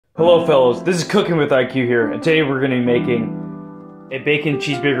Hello fellows, this is Cooking with IQ here, and today we're going to be making a bacon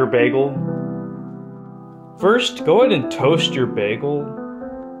cheeseburger bagel. First, go ahead and toast your bagel.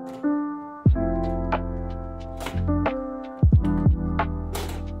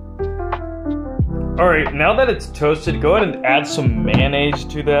 Alright, now that it's toasted, go ahead and add some mayonnaise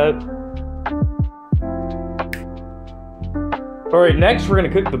to that. Alright, next we're going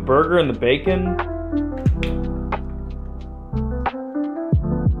to cook the burger and the bacon.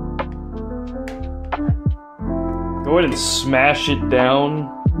 Go ahead and smash it down.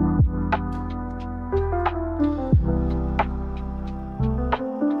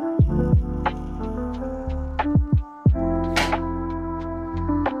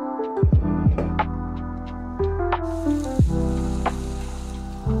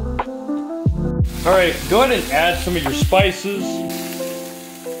 Alright, go ahead and add some of your spices.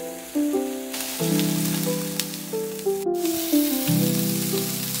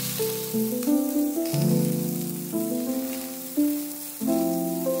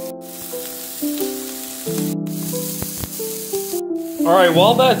 Alright,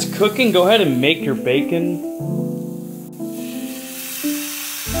 while that's cooking, go ahead and make your bacon.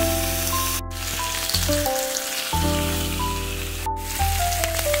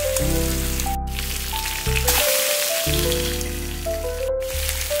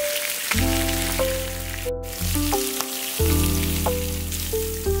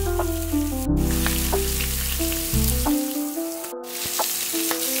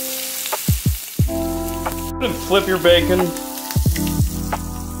 And flip your bacon.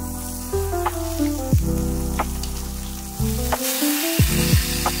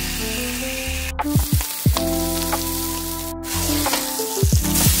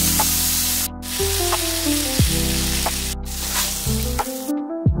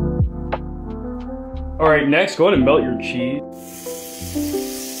 Alright, next go ahead and melt your cheese.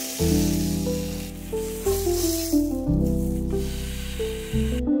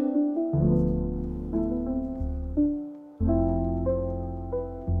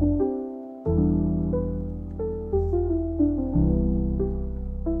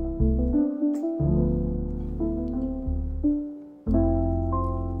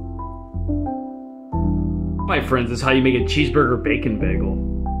 My friends, this is how you make a cheeseburger bacon bagel.